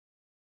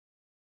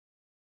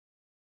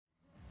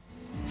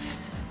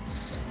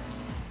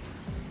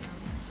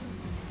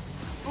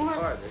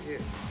Here.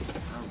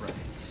 All right.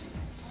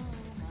 Oh,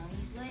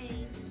 Mommy's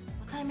late.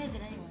 What time is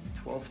it anyway?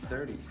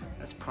 12:30.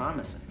 That's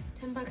promising.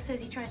 $10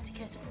 says he tries to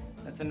kiss her.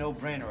 That's a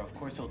no-brainer. Of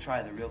course he'll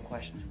try. The real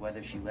question is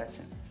whether she lets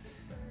him.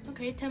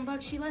 Okay, $10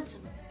 she lets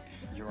him.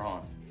 You're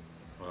on.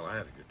 Well, I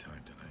had a good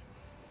time tonight.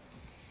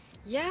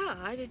 Yeah,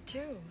 I did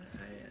too.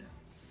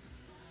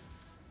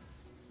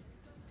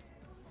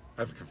 I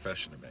have a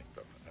confession to make,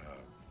 though.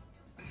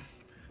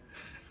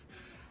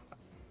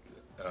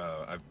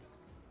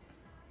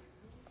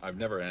 I've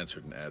never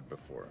answered an ad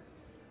before.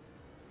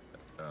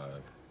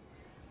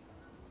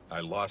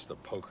 I lost a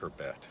poker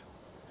bet.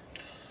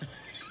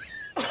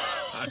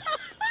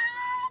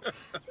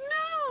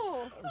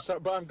 No! I'm sorry,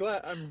 but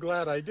I'm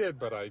glad I did,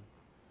 but I...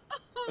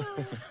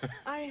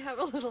 I have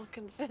a little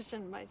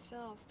confession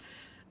myself.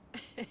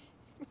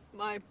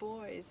 My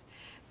boys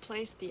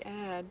placed the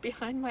ad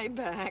behind my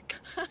back.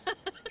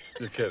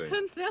 You're kidding.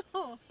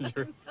 No.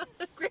 You're...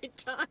 A great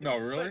time. No,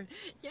 really? But,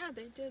 yeah,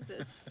 they did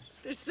this.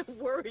 They're so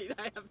worried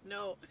I have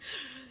no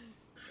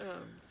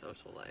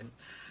social life.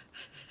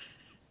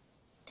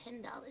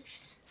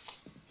 $10.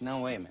 No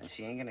way, man.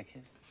 She ain't gonna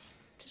kiss.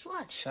 Just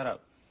watch. Shut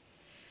up.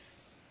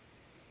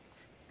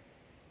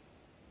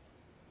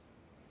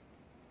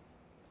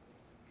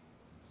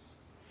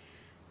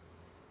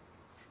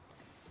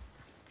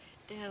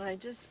 Dan,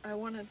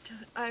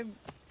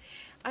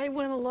 I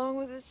went along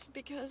with this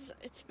because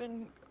it's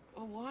been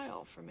a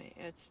while for me.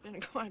 It's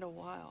been quite a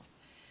while.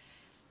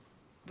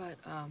 But,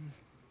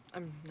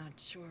 I'm not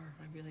sure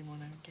I really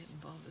want to get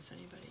involved with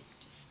anybody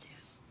just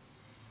yet.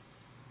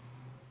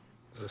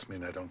 Does this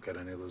mean I don't get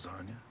any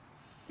lasagna?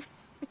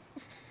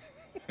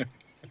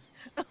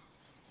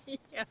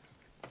 Yeah.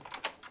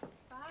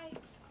 Bye.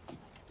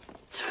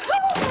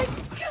 Oh my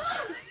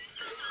God!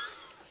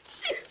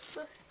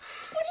 Seriously.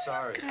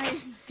 Sorry. What are you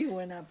guys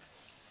doing up?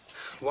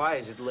 Why?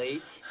 Is it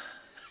late?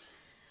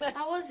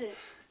 How was it?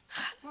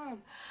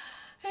 Mom.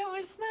 It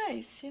was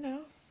nice, you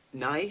know.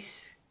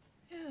 Nice?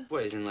 Yeah.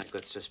 What, isn't like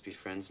let's just be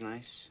friends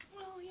nice?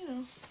 Well, you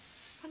know,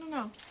 I don't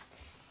know.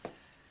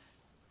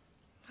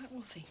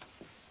 We'll see.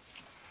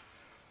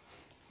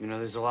 You know,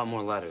 there's a lot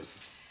more letters.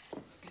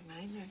 Good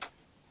night, Nick.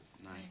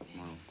 Night, Maybe.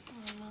 Mom.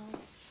 Oh,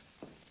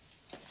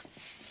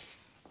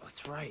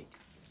 That's right.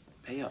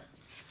 Pay up.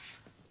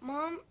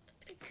 Mom,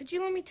 could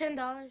you lend me $10?